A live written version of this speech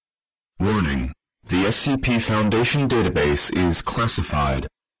Warning: the SCP Foundation database is classified.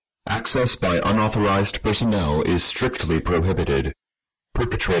 Access by unauthorized personnel is strictly prohibited.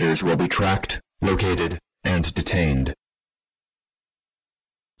 Perpetrators will be tracked, located, and detained.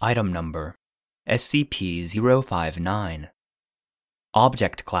 Item Number: SCP-059.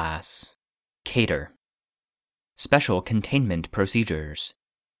 Object Class: Cater. Special Containment Procedures: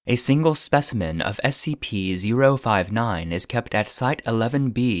 a single specimen of SCP-059 is kept at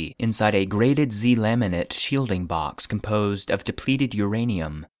Site-11B inside a graded Z-laminate shielding box composed of depleted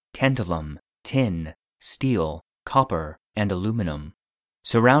uranium, tantalum, tin, steel, copper, and aluminum.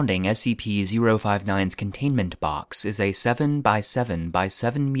 Surrounding SCP-059's containment box is a 7 by 7 by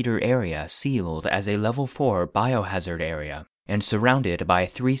 7 meter area sealed as a Level 4 biohazard area and surrounded by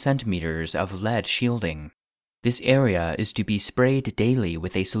 3 centimeters of lead shielding. This area is to be sprayed daily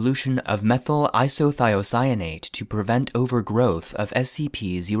with a solution of methyl isothiocyanate to prevent overgrowth of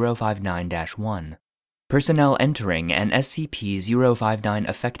SCP-059-1. Personnel entering an SCP-059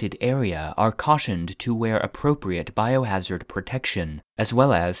 affected area are cautioned to wear appropriate biohazard protection, as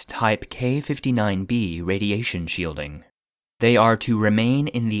well as Type K-59b radiation shielding. They are to remain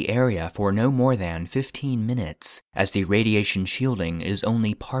in the area for no more than 15 minutes, as the radiation shielding is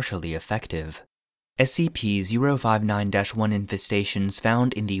only partially effective. SCP-059-1 infestations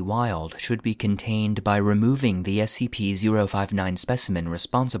found in the wild should be contained by removing the SCP-059 specimen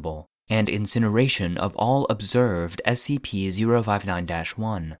responsible and incineration of all observed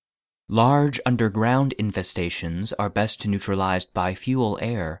SCP-059-1. Large underground infestations are best neutralized by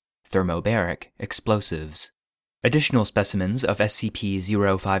fuel-air, thermobaric explosives. Additional specimens of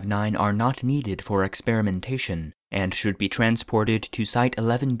SCP-059 are not needed for experimentation and should be transported to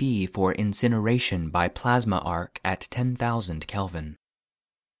Site-11B for incineration by plasma arc at 10,000 Kelvin.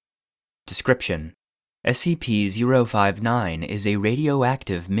 Description: SCP-059 is a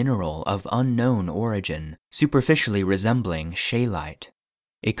radioactive mineral of unknown origin, superficially resembling scheelite.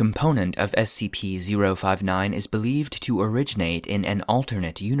 A component of SCP-059 is believed to originate in an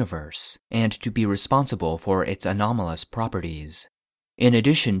alternate universe, and to be responsible for its anomalous properties. In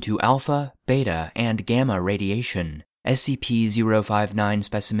addition to alpha, beta, and gamma radiation, SCP-059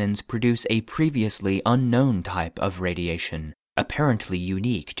 specimens produce a previously unknown type of radiation, apparently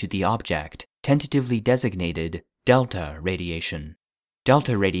unique to the object, tentatively designated delta radiation.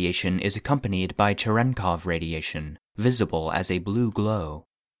 Delta radiation is accompanied by Cherenkov radiation, visible as a blue glow.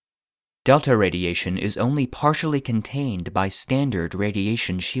 Delta radiation is only partially contained by standard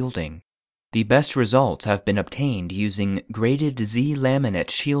radiation shielding. The best results have been obtained using graded Z-laminate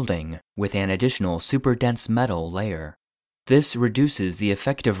shielding with an additional superdense metal layer. This reduces the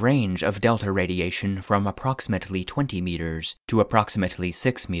effective range of delta radiation from approximately 20 meters to approximately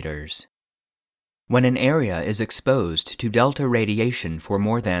 6 meters. When an area is exposed to delta radiation for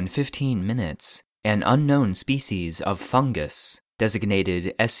more than 15 minutes, an unknown species of fungus,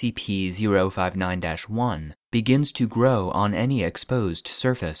 designated SCP-059-1, begins to grow on any exposed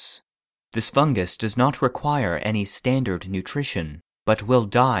surface. This fungus does not require any standard nutrition, but will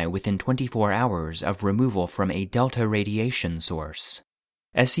die within 24 hours of removal from a delta radiation source.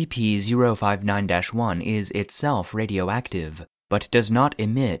 SCP-059-1 is itself radioactive, but does not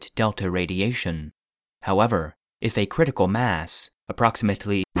emit delta radiation. However, if a critical mass,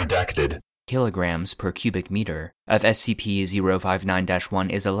 approximately Redacted kilograms per cubic meter, of SCP-059-1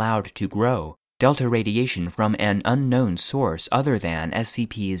 is allowed to grow, delta radiation from an unknown source other than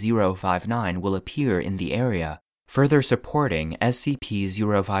SCP-059 will appear in the area, further supporting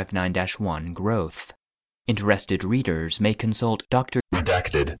SCP-059-1 growth. Interested readers may consult Dr.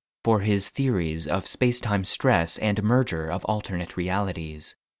 Redacted for his theories of spacetime stress and merger of alternate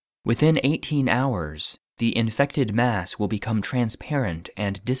realities. Within 18 hours, the infected mass will become transparent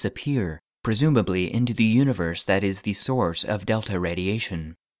and disappear, presumably into the universe that is the source of delta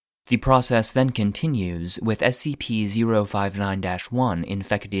radiation. The process then continues with SCP-059-1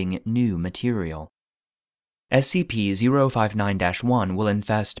 infecting new material. SCP-059-1 will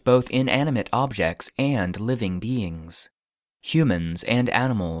infest both inanimate objects and living beings. Humans and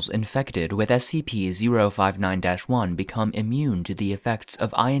animals infected with SCP-059-1 become immune to the effects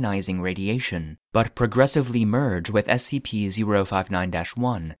of ionizing radiation, but progressively merge with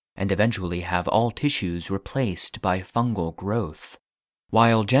SCP-059-1 and eventually have all tissues replaced by fungal growth.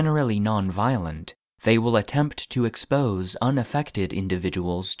 While generally non-violent, they will attempt to expose unaffected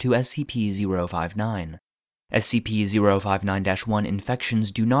individuals to SCP-059. SCP-059-1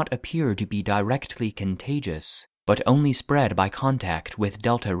 infections do not appear to be directly contagious, but only spread by contact with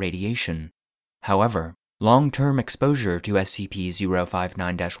delta radiation. However, Long-term exposure to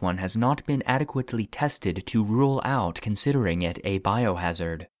SCP-059-1 has not been adequately tested to rule out considering it a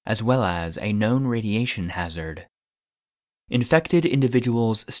biohazard, as well as a known radiation hazard. Infected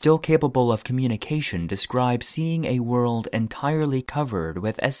individuals still capable of communication describe seeing a world entirely covered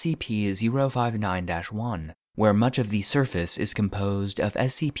with SCP-059-1, where much of the surface is composed of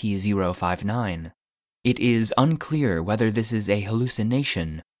SCP-059. It is unclear whether this is a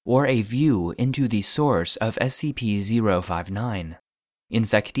hallucination or a view into the source of SCP-059.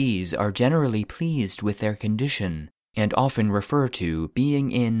 Infectees are generally pleased with their condition and often refer to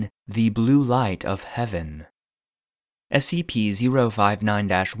being in the blue light of heaven.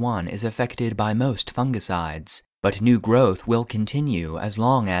 SCP-059-1 is affected by most fungicides, but new growth will continue as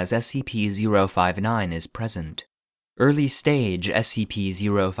long as SCP-059 is present. Early-stage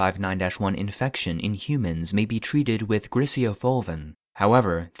SCP-059-1 infection in humans may be treated with griseofulvin.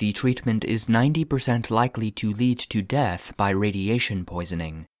 However, the treatment is 90% likely to lead to death by radiation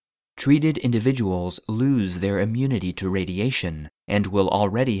poisoning. Treated individuals lose their immunity to radiation and will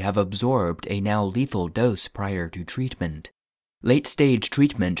already have absorbed a now lethal dose prior to treatment. Late-stage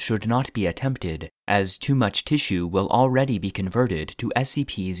treatment should not be attempted, as too much tissue will already be converted to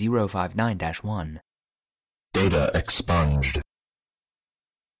SCP-059-1. Data expunged.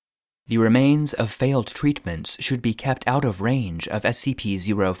 The remains of failed treatments should be kept out of range of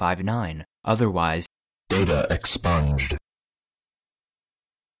SCP-059, otherwise Data expunged.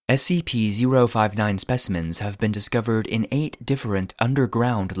 SCP-059 specimens have been discovered in 8 different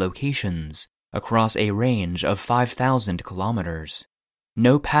underground locations, across a range of 5,000 kilometers.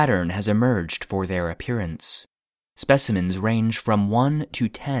 No pattern has emerged for their appearance. Specimens range from 1 to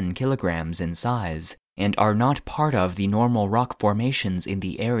 10 kilograms in size, and are not part of the normal rock formations in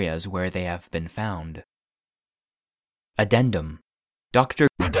the areas where they have been found. Addendum. Dr.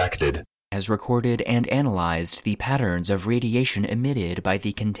 Redacted. has recorded and analyzed the patterns of radiation emitted by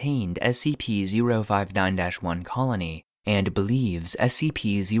the contained SCP-059-1 colony, and believes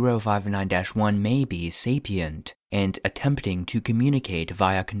SCP-059-1 may be sapient and attempting to communicate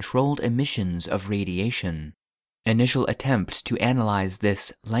via controlled emissions of radiation. Initial attempts to analyze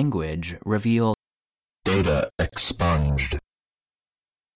this language reveal Data expunged.